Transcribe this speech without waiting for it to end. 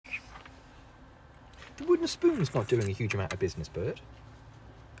the wooden spoon's not doing a huge amount of business, Bird.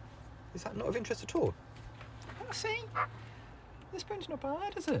 Is that not of interest at all? Oh, see? The spoon's not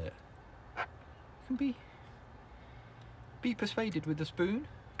bad, is it? You can be persuaded with the spoon.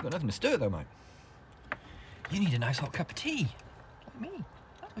 You've got nothing to stir though, mate. You need a nice hot cup of tea. Like me.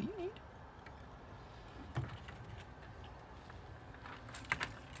 That's what you need.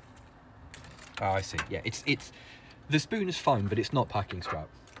 Oh, I see. Yeah, it's the spoon is fine, but it's not packing strap.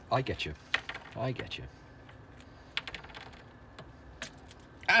 I get you. I get you.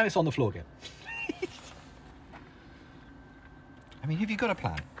 And it's on the floor again. I mean, have you got a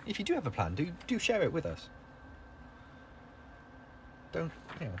plan? If you do have a plan, do share it with us. Don't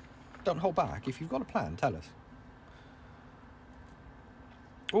hold back. If you've got a plan, tell us.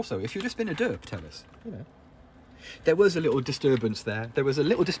 Also, if you're just been a derp, tell us. You know, there was a little disturbance there. There was a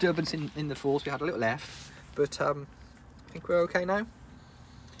little disturbance in the force. We had a little F, but I think we're okay now.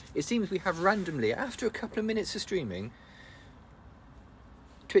 It seems we have randomly, after a couple of minutes of streaming,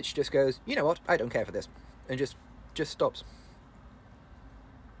 Twitch just goes, you know what? I don't care for this, and just stops.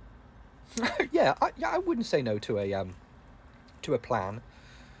 Yeah, I wouldn't say no to a plan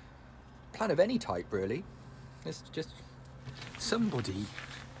of any type, really. It's just somebody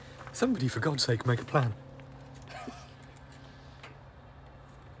for God's sake make a plan.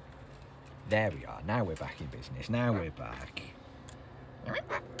 There we are. Now we're back in business. Now we're back.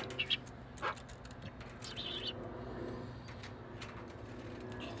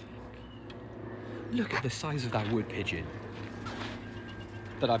 Look at the size of that wood pigeon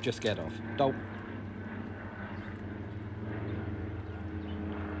that I've just get off. Don't.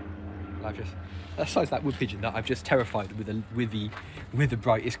 That size of that wood pigeon that I've just terrified with the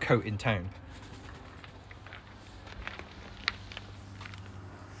brightest coat in town.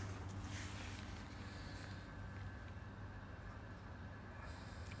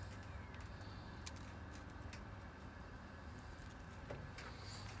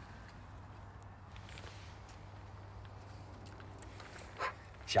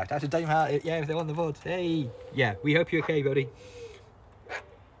 Shout out to Dame Hart, yeah, if they're on the VOD. Hey, yeah, we hope you're okay, buddy.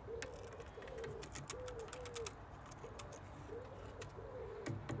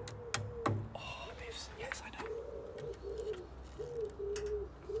 Oh, Biffs, yes, I know.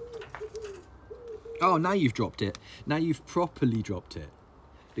 Oh, now you've dropped it. Now you've properly dropped it.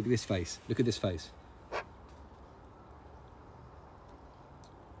 Look at this face. Look at this face.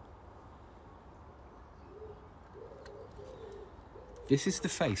 This is the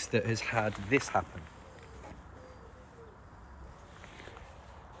face that has had this happen.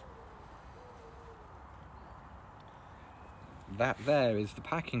 That there is the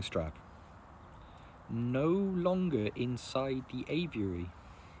packing strap. No longer inside the aviary.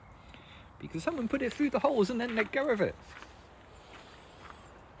 Because someone put it through the holes and then let go of it.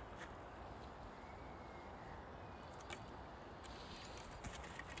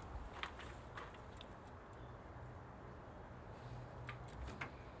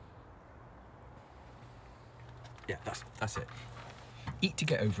 Yeah, that's it. Eat to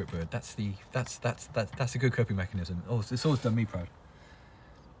get over it, Bird. That's a good coping mechanism. Oh, it's always done me proud.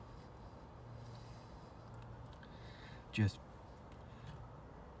 Just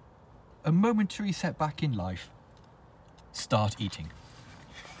a momentary setback in life. Start eating.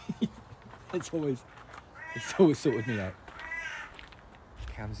 It's always sorted me out.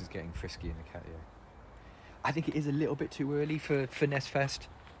 Cams is getting frisky in the catio. I think it is a little bit too early for Nest Fest.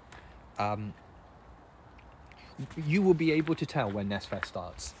 You will be able to tell when Nest Fest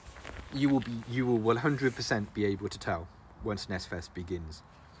starts. You will 100% be able to tell once Nest Fest begins.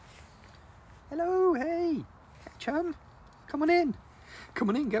 Hello, hey, chum, come on in,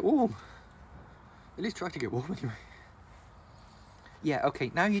 get warm. At least try to get warm anyway. Yeah,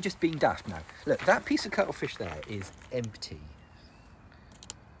 okay, now you're just being daft now. Look, that piece of cuttlefish there is empty.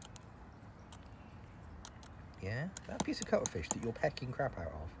 Yeah, that piece of cuttlefish that you're pecking crap out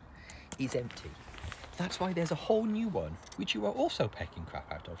of is empty. That's why there's a whole new one, which you are also pecking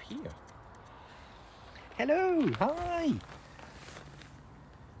crap out of here. Hello, hi.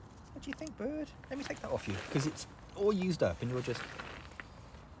 What do you think, Bird? Let me take that off you, because it's all used up and you're just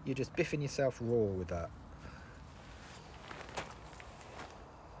biffing yourself raw with that.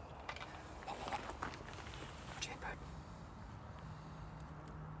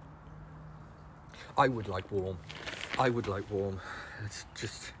 I would like warm. It's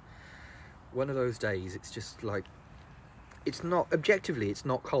just one of those days. It's just like, it's not, objectively it's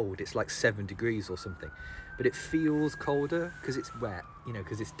not cold, it's like 7 degrees or something, but it feels colder because it's wet, you know,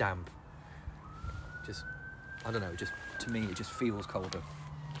 because it's damp. Just, I don't know, just to me it just feels colder.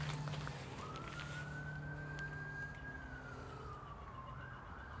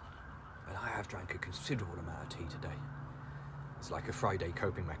 And have drank a considerable amount of tea today. It's like a Friday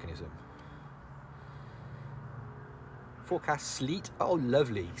coping mechanism. Forecast sleet. Oh,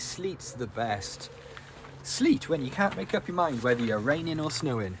 lovely. Sleet's the best. Sleet when you can't make up your mind whether you're raining or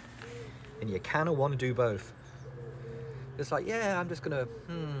snowing. And you kind of want to do both. It's like, yeah, I'm just going to,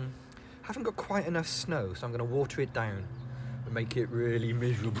 haven't got quite enough snow, so I'm going to water it down and make it really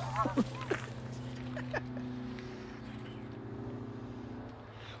miserable.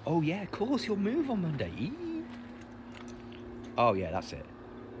 Oh, yeah, of course, you'll move on Monday. Oh, yeah, that's it.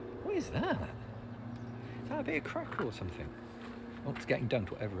 What is that? Is that a bit of cracker or something? Oh, it's getting dunked,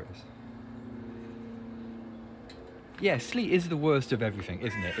 whatever it is. Yeah, sleet is the worst of everything,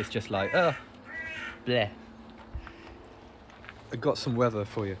 isn't it? It's just like, bleh. I got some weather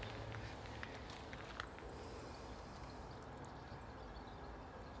for you.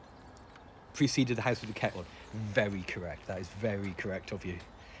 Preceded the house with the kettle. Very correct. That is very correct of you.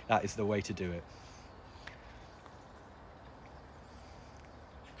 That is the way to do it.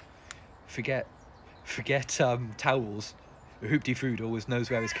 Forget towels. Hoopty Food always knows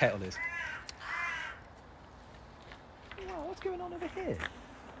where his kettle is. Wow, what's going on over here?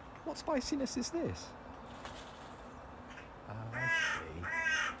 What spiciness is this? Oh, I see.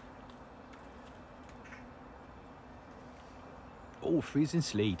 Oh, freezing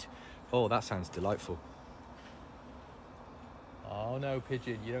sleet. Oh, that sounds delightful. Oh no,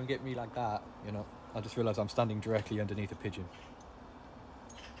 pigeon, you don't get me like that. You know, I just realised I'm standing directly underneath a pigeon.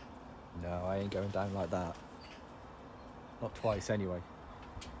 No, I ain't going down like that. Not twice, anyway.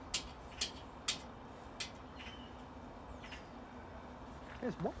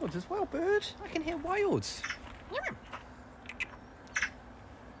 There's wilds as well, bird. I can hear wilds.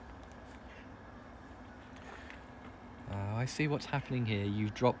 Oh, I see what's happening here.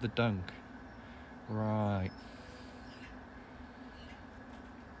 You've dropped the dunk. Right.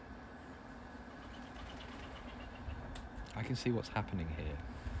 I can see what's happening here.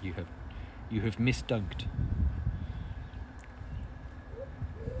 You have misdunked.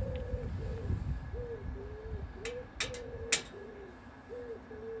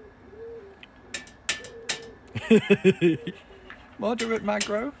 Moderate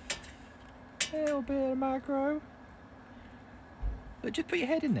macro. A little bit of macro. But just put your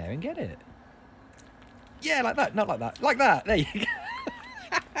head in there and get it. Yeah, like that, not like that. Like that. There you go.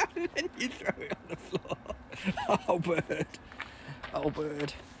 And then you throw it on the floor. Oh, bird. Oh,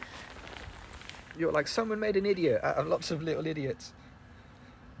 bird. You're like someone made an idiot out of lots of little idiots.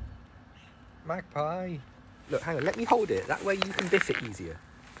 Magpie. Look, hang on, let me hold it. That way you can biff it easier.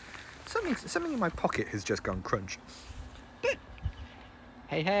 Something in my pocket has just gone crunch.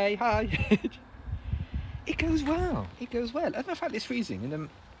 Hey, hey, hi. It goes well. It goes well. And the fact it's freezing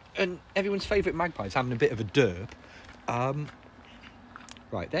and everyone's favourite magpie is having a bit of a derp.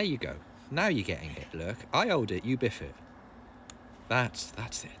 Right, there you go. Now you're getting it. Look, I hold it, you biff it. That's it.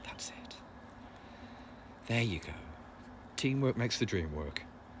 That's it. There you go. Teamwork makes the dream work.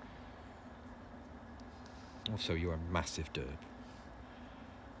 Also, you're a massive derp.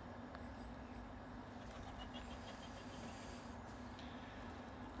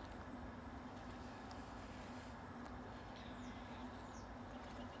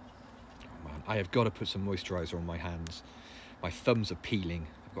 I have got to put some moisturiser on my hands. My thumbs are peeling.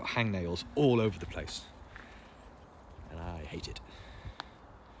 I've got hangnails all over the place. And I hate it.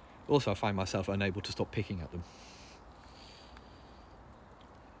 Also, I find myself unable to stop picking at them.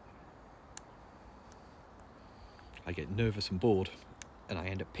 I get nervous and bored, and I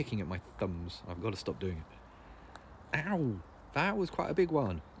end up picking at my thumbs. I've got to stop doing it. Ow! That was quite a big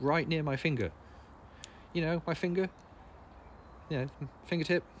one. Right near my finger. You know, my finger. You know,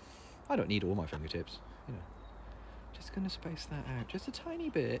 fingertip. I don't need all my fingertips, you know. Just gonna space that out just a tiny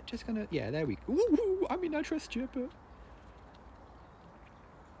bit. Just gonna, yeah, there we go. Ooh, I mean, I trust you, but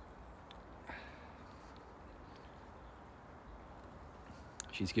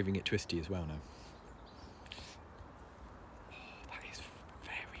she's giving it twisty as well now. Oh, that is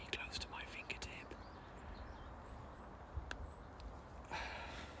very close to my fingertip.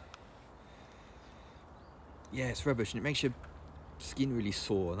 Yeah, it's rubbish, and it makes your skin really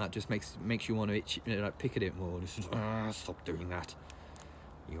sore, and that just makes you want to itch, you know, like pick at it more. And it's just, stop doing that.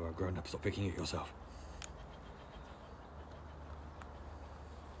 You are grown up. Stop picking at yourself.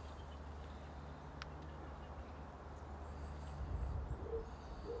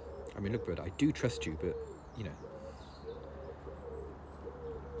 I mean, look, bud, I do trust you, but you know.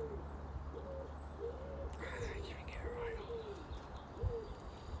 Giving it a right.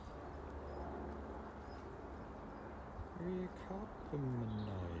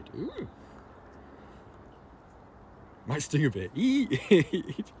 Ooh. Might sting a bit.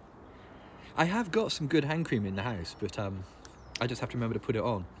 I have got some good hand cream in the house, but I just have to remember to put it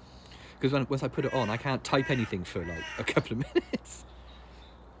on. Because once I put it on, I can't type anything for like a couple of minutes.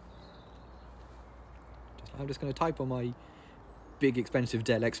 I'm just going to type on my big expensive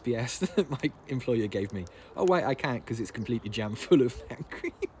Dell XPS that my employer gave me. Oh wait, I can't because it's completely jam full of hand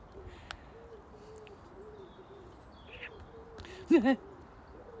cream.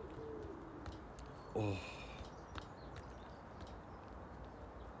 Oh.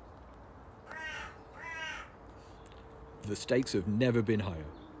 The stakes have never been higher.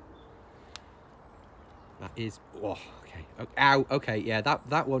 That is, oh, okay. Oh, ow, okay, yeah,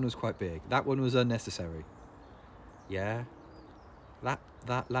 that one was quite big. That one was unnecessary. Yeah.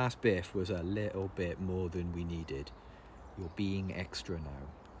 That last biff was a little bit more than we needed. You're being extra now.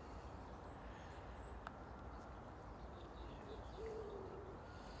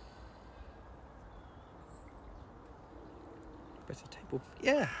 Press the table.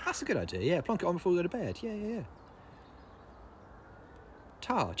 Yeah, that's a good idea. Yeah, plonk it on before we go to bed. Yeah.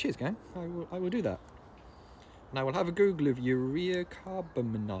 Tar, cheers gang. I will do that. And I will have a Google of urea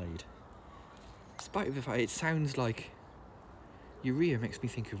carbamide. Despite of the fact it sounds like urea makes me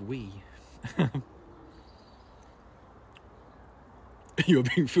think of wee. You're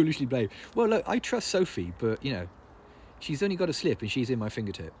being foolishly brave. Well, look, I trust Sophie, but you know, she's only got a slip and she's in my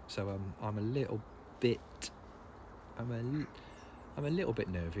fingertip, so I'm a little bit, I'm a little bit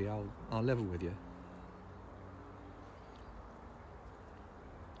nervy. I'll level with you.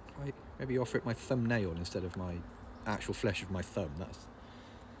 Maybe offer it my thumbnail instead of my actual flesh of my thumb.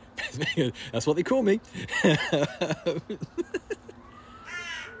 That's what they call me.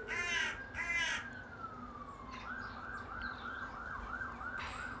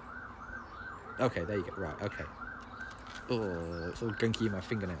 Okay, there you go. Right, okay. Oh, it's all gunky in my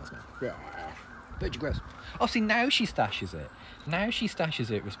fingernails now. But gross. Oh, see, now she stashes it. Now she stashes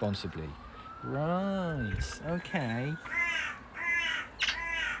it responsibly. Right, okay.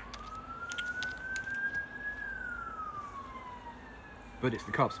 But it's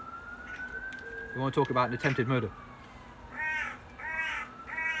the cops. We want to talk about an attempted murder.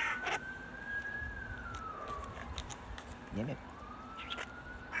 No.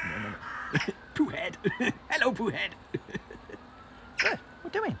 Pooh head. Hello, Pooh head. What are we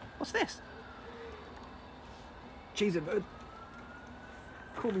doing? What's this? Cheese and bird.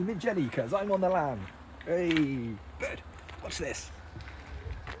 Call me Mint Jenny because I'm on the lam. Hey, bird. What's this?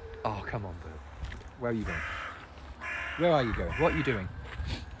 Oh, come on, bird. Where are you going? Where are you going? What are you doing?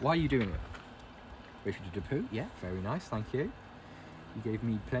 Why are you doing it? Wait for you to poo? Yeah, very nice, thank you. You gave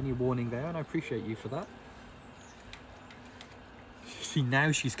me plenty of warning there, and I appreciate you for that. See,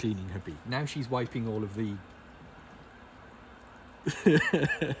 now she's cleaning her beak. Now she's wiping all of the...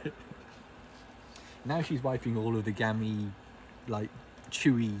 Now she's wiping all of the gammy, like,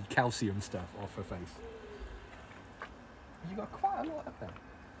 chewy calcium stuff off her face. You got quite a lot up there.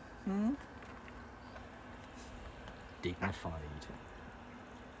 Hmm? Dignified.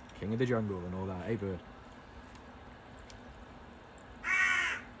 King of the jungle and all that. Hey, bird.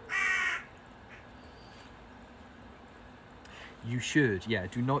 You should, yeah.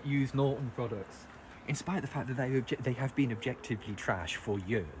 Do not use Norton products. In spite of the fact that they have been objectively trash for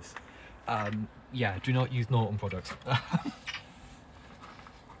years. Yeah, do not use Norton products.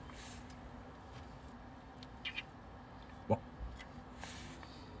 What?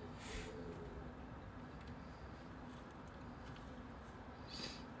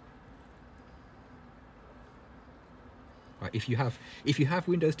 Right, if you have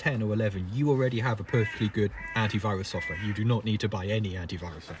Windows 10 or 11, you already have a perfectly good antivirus software. You do not need to buy any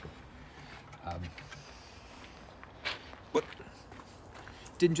antivirus software. What?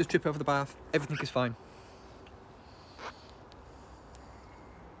 Didn't just trip over the bath. Everything is fine.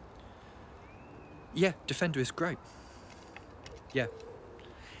 Yeah, Defender is great. Yeah.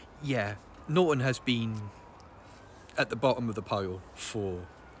 Yeah, Norton has been at the bottom of the pile for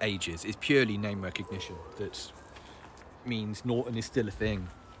ages. It's purely name recognition that means Norton is still a thing.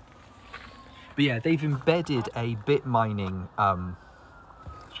 But yeah, they've embedded a bit mining,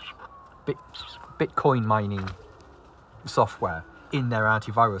 Bitcoin mining software in their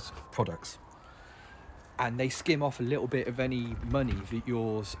antivirus products, and they skim off a little bit of any money that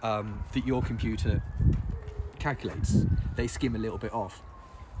your computer calculates. They skim a little bit off,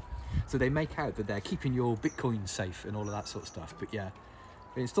 so they make out that they're keeping your Bitcoin safe and all of that sort of stuff. But yeah,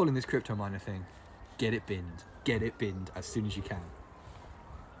 installing this crypto miner thing, get it binned as soon as you can.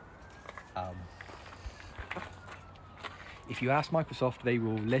 If you ask Microsoft, they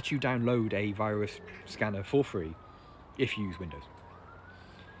will let you download a virus scanner for free if you use Windows.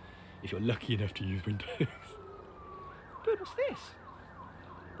 If you're lucky enough to use Windows. But what's this?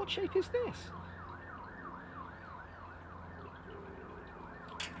 What shape is this?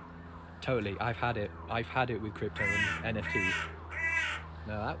 Totally, I've had it. I've had it with crypto and NFTs.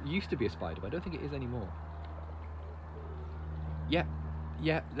 No, that used to be a spider, but I don't think it is anymore. Yeah,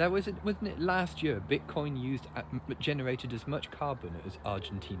 there wasn't it last year? Bitcoin generated as much carbon as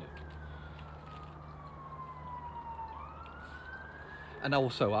Argentina. And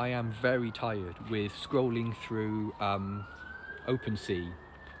also, I am very tired with scrolling through OpenSea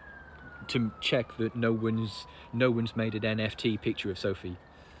to check that no one's made an NFT picture of Sophie.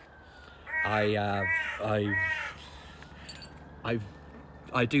 I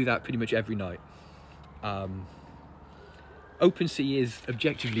do that pretty much every night. OpenSea is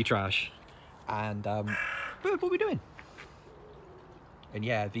objectively trash, and but what are we doing? And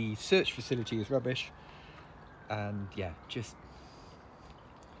yeah, the search facility is rubbish, and yeah, just.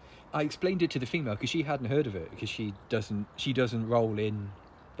 I explained it to the female because she hadn't heard of it, because she doesn't roll in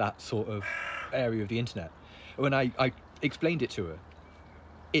that sort of area of the internet. When I explained it to her,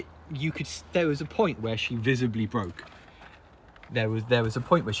 there was a point where she visibly broke. There was a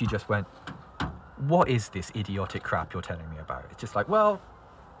point where she just went, "What is this idiotic crap you're telling me about?" It's just like, well,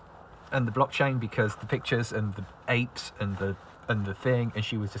 and the blockchain, because the pictures and the apes and the thing, and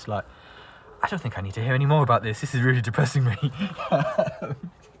she was just like, "I don't think I need to hear any more about this. This is really depressing me."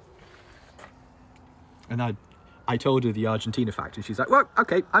 And I told her the Argentina fact, and she's like, "Well,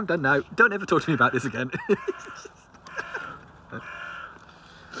 okay, I'm done now. Don't ever talk to me about this again."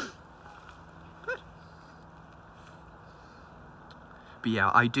 But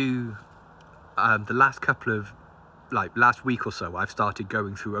yeah, I do, the last last week or so, I've started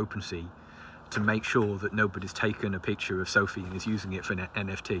going through OpenSea to make sure that nobody's taken a picture of Sophie and is using it for an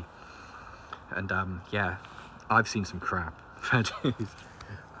NFT. And yeah, I've seen some crap.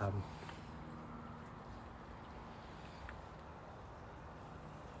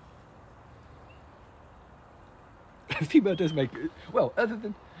 Female does make, well, other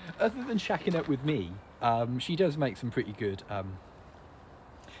than shacking up with me, she does make some pretty good.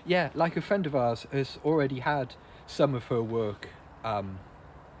 Yeah, like a friend of ours has already had some of her work. Yeah,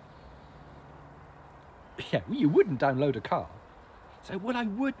 well, you wouldn't download a car. So, well, I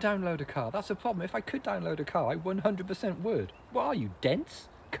would download a car. That's the problem. If I could download a car, I 100% would. What are you, dense?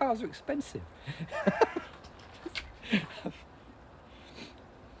 Cars are expensive.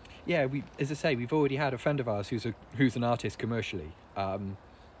 Yeah, as I say, we've already had a friend of ours who's an artist commercially,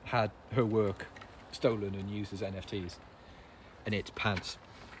 had her work stolen and used as NFTs, and it's pants.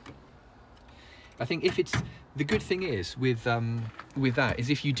 I think the good thing is with that is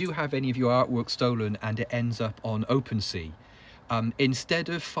if you do have any of your artwork stolen and it ends up on OpenSea, instead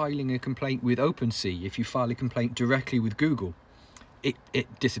of filing a complaint with OpenSea, if you file a complaint directly with Google, it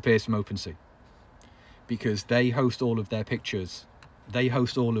disappears from OpenSea, because they host all of their pictures. They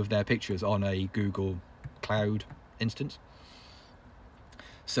host all of their pictures on a Google Cloud instance.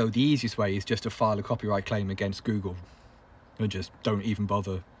 So the easiest way is just to file a copyright claim against Google and just don't even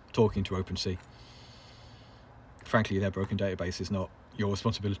bother talking to OpenSea. Frankly, their broken database is not your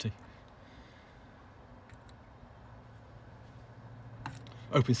responsibility.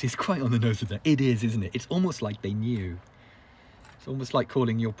 OpenSea is quite on the nose of that. It is, isn't it? It's almost like they knew. It's almost like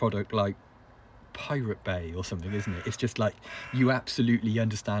calling your product like Pirate Bay or something, isn't it? It's just like, you absolutely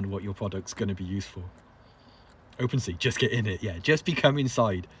understand what your product's going to be used for. OpenSea, just get in it. Yeah, just become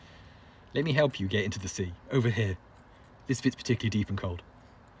inside. Let me help you get into the sea. Over here. This bit's particularly deep and cold.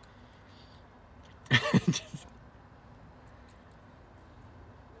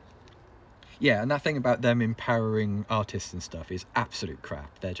 Yeah, and that thing about them empowering artists and stuff is absolute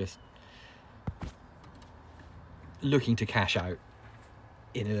crap. They're just looking to cash out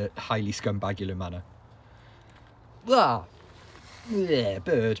in a highly scumbagular manner. Ah, yeah,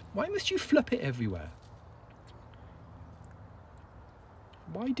 bird. Why must you flip it everywhere?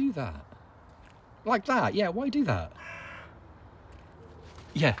 Why do that? Like that? Yeah, why do that?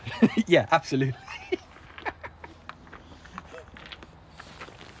 Yeah, yeah, absolutely.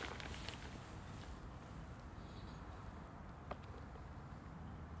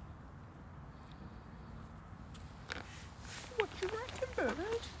 What you reckon, bird?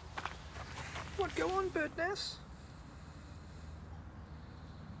 What go on, birdness?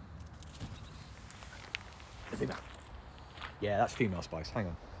 Female. Yeah, that's female spice. Hang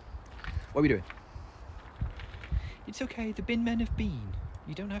on. What are we doing? It's okay, the bin men have been.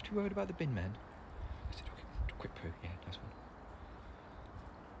 You don't have to worry about the bin men. I said, okay, quick poo. Yeah, nice one.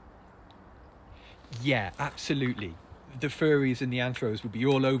 Yeah, absolutely. The furries and the anthros would be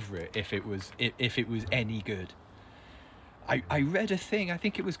all over it if it was any good. I read a thing, I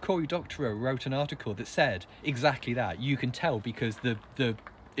think it was Cory Doctorow wrote an article that said exactly that. You can tell because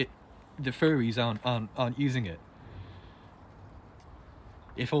the furries aren't using it.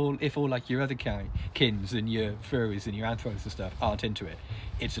 If all like your other kins and your furries and your anthros and stuff aren't into it,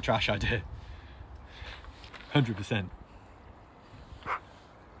 it's a trash idea. 100%.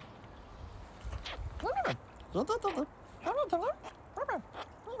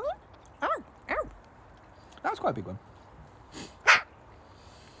 That was quite a big one.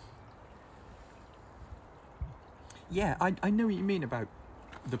 Yeah, I know what you mean about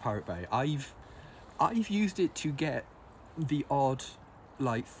the Pirate Bay. I've used it to get the odd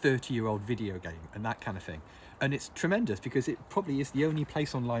like 30-year-old video game and that kind of thing, and it's tremendous because it probably is the only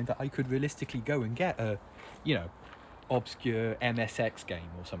place online that I could realistically go and get a, you know, obscure MSX game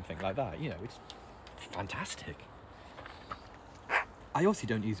or something like that. You know, it's fantastic. I obviously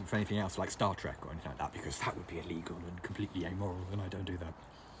don't use it for anything else like Star Trek or anything like that because that would be illegal and completely amoral, and I don't do that.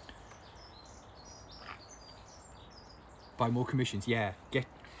 Buy more commissions, yeah.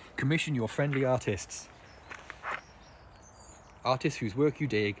 Commission your friendly artists. Artists whose work you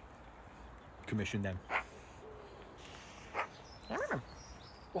dig, commission them.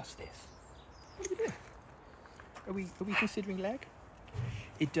 What's this? What are we doing? Are we considering leg?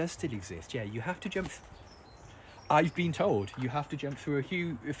 It does still exist, yeah. You have to jump. I've been told you have to jump through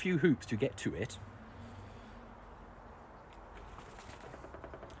a few hoops to get to it.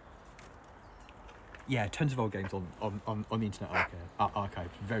 Yeah, tons of old games on the Internet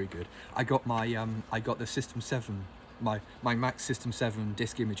Archive. Very good. I got my I got the System 7, my Mac System 7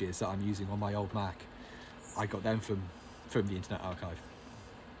 disk images that I'm using on my old Mac. I got them from the Internet Archive.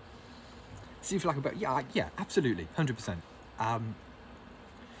 See if like about yeah, absolutely, 100%.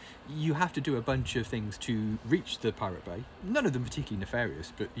 You have to do a bunch of things to reach the Pirate Bay. None of them particularly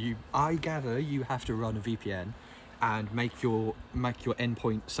nefarious, but I gather you have to run a VPN and make your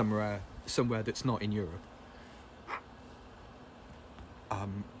endpoint somewhere that's not in Europe.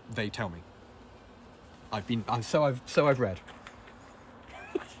 They tell me. So I've read.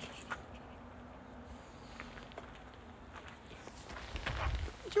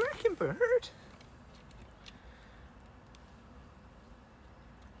 Do you reckon, Bert?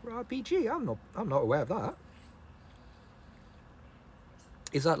 RPG? I'm not aware of that.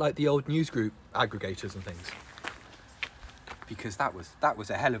 Is that like the old newsgroup aggregators and things? Because that was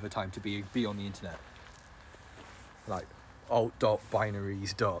a hell of a time to be on the internet. Like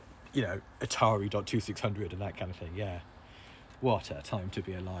alt.binaries. You know, Atari.2600 and that kind of thing. Yeah, what a time to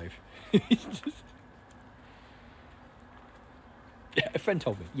be alive. Yeah, a friend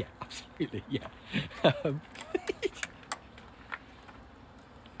told me. Yeah, absolutely. Yeah.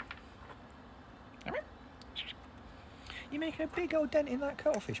 You're making a big old dent in that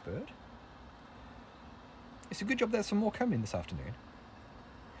cuttlefish, Bird. It's a good job there's some more coming this afternoon.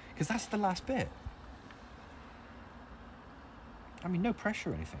 Because that's the last bit. I mean, no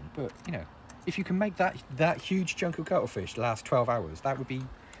pressure or anything, but, you know, if you can make that huge chunk of cuttlefish last 12 hours, that would be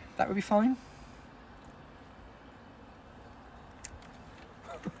fine.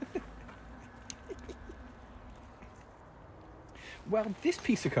 Well, this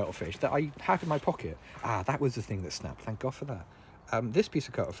piece of cuttlefish that I have in my pocket, that was the thing that snapped. Thank God for that. This piece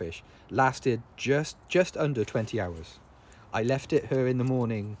of cuttlefish lasted just under 20 hours. I left her in the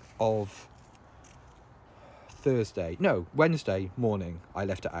morning of Wednesday morning. I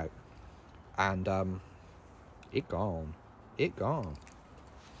left it out, and it gone.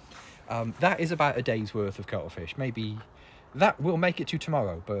 That is about a day's worth of cuttlefish. Maybe that will make it to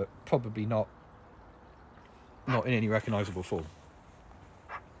tomorrow, but probably not in any recognisable form.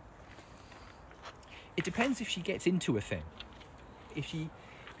 It depends if she gets into a thing. If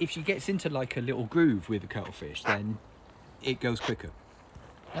she gets into like a little groove with the cuttlefish, then it goes quicker.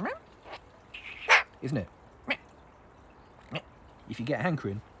 Isn't it? If you get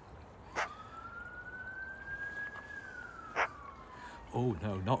hankering. Oh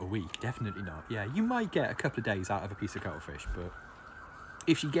no, not a week, definitely not. Yeah, you might get a couple of days out of a piece of cuttlefish, but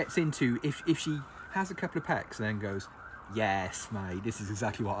if she gets into, if she has a couple of pecks and then goes, yes, mate, this is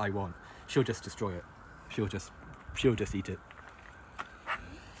exactly what I want, she'll just destroy it. She'll just eat it.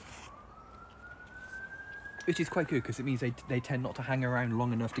 Which is quite good because it means they tend not to hang around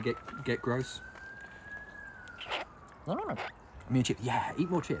long enough to get gross. Me and chips, yeah, eat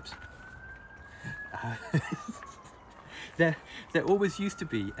more chips. There always used to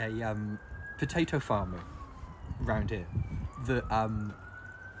be a potato farmer round here that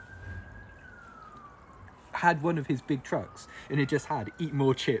had one of his big trucks, and it just had "eat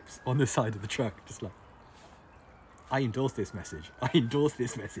more chips" on the side of the truck, just like. I endorse this message. I endorse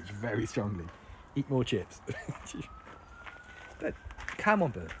this message very strongly. Eat more chips. But come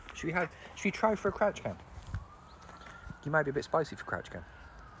on, Bert. Should we try for a crouch camp? You might be a bit spicy for crouch camp.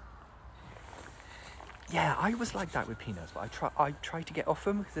 Yeah, I was like that with peanuts, but I try to get off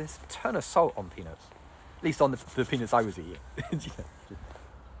them because there's a ton of salt on peanuts. At least on the peanuts I was eating. Yeah.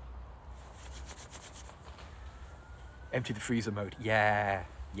 Empty the freezer mode. Yeah,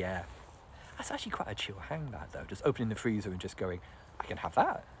 yeah. That's actually quite a chill hang, that though. Just opening the freezer and just going, I can have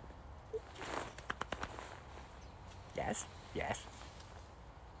that. Yes, yes.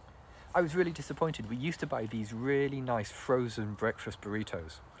 I was really disappointed. We used to buy these really nice frozen breakfast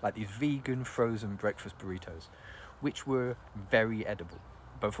burritos, like these vegan frozen breakfast burritos, which were very edible.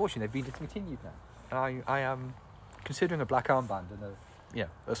 But unfortunately, they've been discontinued now. And I am considering a black armband and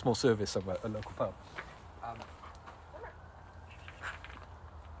a small service somewhere, a local pub.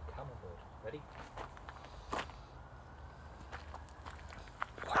 Ready?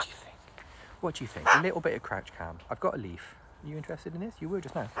 What do you think? What do you think? A little bit of crouch cam. I've got a leaf. Are you interested in this? You were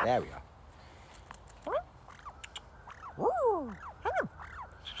just now. There we are. Woo! Bird.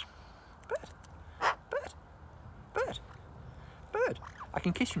 Bird. Bird. Bird. I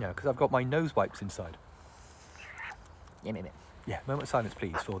can kiss you now because I've got my nose wipes inside. Yeah, yeah. Moment of silence,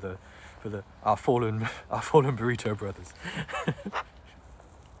 please, for our fallen burrito brothers.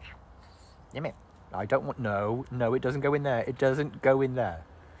 Yeah, I don't want. No, it doesn't go in there. It doesn't go in there.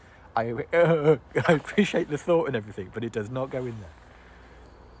 I appreciate the thought and everything, but it does not go in there.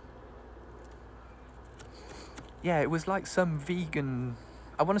 Yeah, it was like some vegan,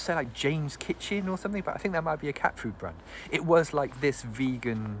 I want to say like James Kitchen or something, but I think that might be a cat food brand. It was like this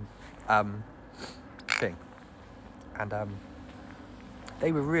vegan thing. And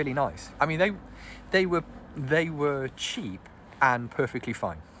they were really nice. I mean, they were cheap and perfectly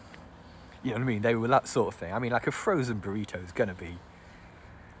fine. You know what I mean? They were that sort of thing. I mean, like a frozen burrito is going to be...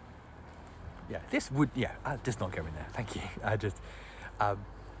 Yeah, this would... Yeah, does not go in there. Thank you. I just...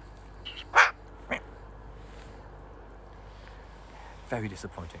 Very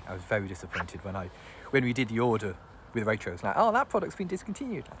disappointing. I was very disappointed when we did the order with Rachel. I was like, oh, that product's been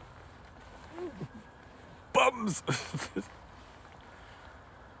discontinued. Bums!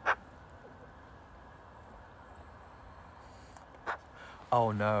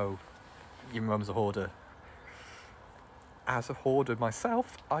 Oh no, your mum's a hoarder. As a hoarder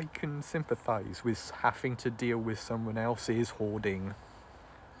myself, I can sympathise with having to deal with someone else's hoarding.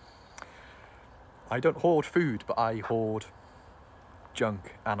 I don't hoard food, but I hoard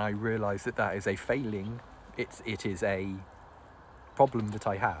junk, and I realise that that is a failing. It is a problem that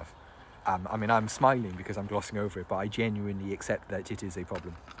I have. I mean, I'm smiling because I'm glossing over it, but I genuinely accept that it is a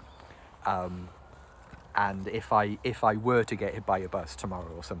problem. And if I were to get hit by a bus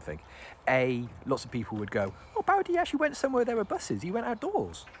tomorrow or something, lots of people would go, oh, Bowdy actually went somewhere there were buses. He went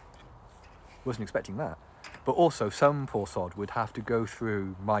outdoors. Wasn't expecting that. But also, some poor sod would have to go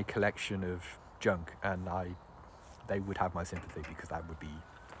through my collection of junk, and they would have my sympathy, because that would be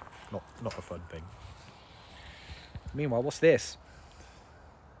not a fun thing. Meanwhile, what's this?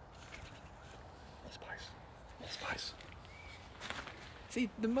 Spice. See,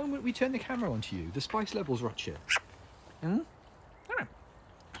 the moment we turn the camera onto you, the spice levels rot shit. Hmm? Ah.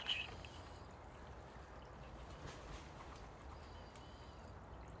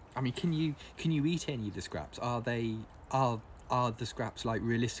 I mean, can you eat any of the scraps? Are the scraps like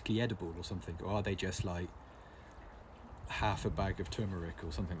realistically edible or something, or are they just like half a bag of turmeric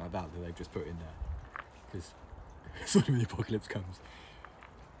or something like that they've just put in there? Because sort of the apocalypse comes.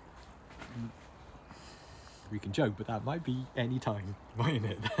 We can joke, but that might be any time, mightn't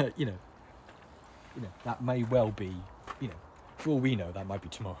it? you know, that may well be, for all we know, that might be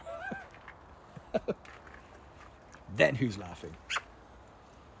tomorrow. Then who's laughing?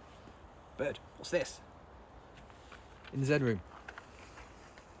 Bird, what's this? In the Zen room.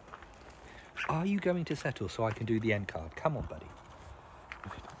 Are you going to settle so I can do the end card? Come on, buddy.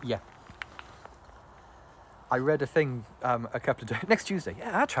 Yeah. I read a thing a couple of days... Next Tuesday.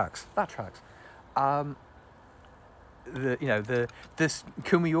 Yeah, that tracks. This,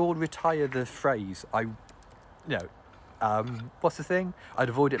 can we all retire the phrase, what's the thing? I'd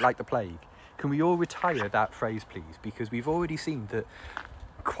avoid it like the plague. Can we all retire that phrase, please? Because we've already seen that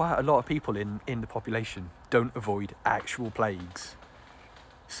quite a lot of people in the population don't avoid actual plagues.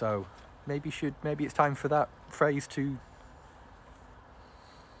 So maybe it's time for that phrase to...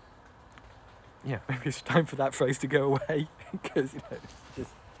 Yeah, maybe it's time for that phrase to go away. Because,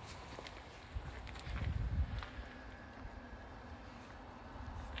 just...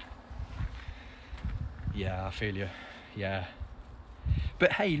 Yeah, I feel you. Yeah.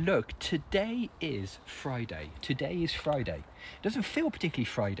 But hey, look, today is Friday. It doesn't feel particularly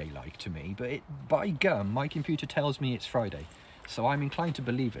Friday-like to me, but by gum, my computer tells me it's Friday. So I'm inclined to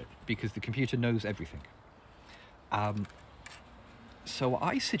believe it, because the computer knows everything. So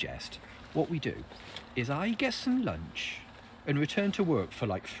I suggest what we do is I get some lunch and return to work for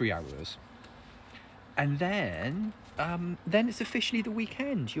like 3 hours. And then it's officially the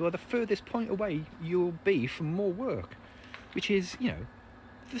weekend. You are the furthest point away you'll be from more work, which is, you know,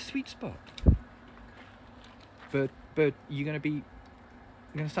 the sweet spot. But you're going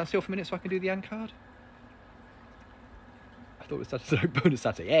to stand still for a minute so I can do the end card? I thought it was Saturday. Bonus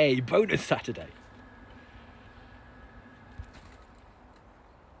Saturday. Hey, bonus Saturday.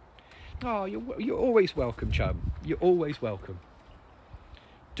 Oh, you're always welcome, chum. You're always welcome.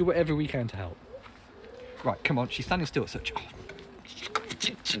 Do whatever we can to help. Right, come on. She's standing still at such...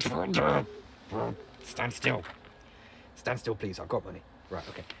 Oh. Stand still. Stand still, please. I've got money. Right,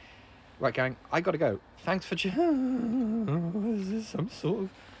 okay. Right, gang. I gotta go. Thanks for... Is this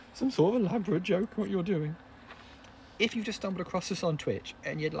some sort of elaborate joke what you're doing? If you've just stumbled across us on Twitch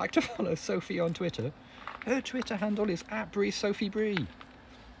and you'd like to follow Sophie on Twitter, her Twitter handle is @BreeSophieBree.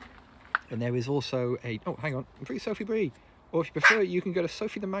 And there is also a... Oh, hang on. Bree Sophie Bree. Or if you prefer, you can go to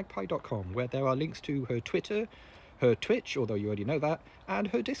sophiethemagpie.com, where there are links to her Twitter, her Twitch, although you already know that, and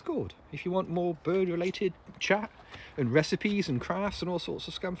her Discord. If you want more bird-related chat and recipes and crafts and all sorts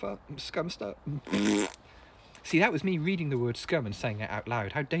of scum stuff. See, that was me reading the word scum and saying it out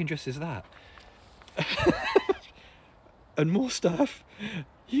loud. How dangerous is that? And more stuff.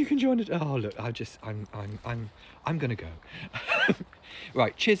 You can join it. Oh, look, I'm gonna go.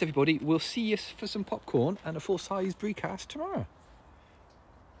 Right, cheers everybody. We'll see you for some popcorn and a full-size Breecast tomorrow.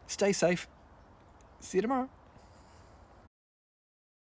 Stay safe. See you tomorrow.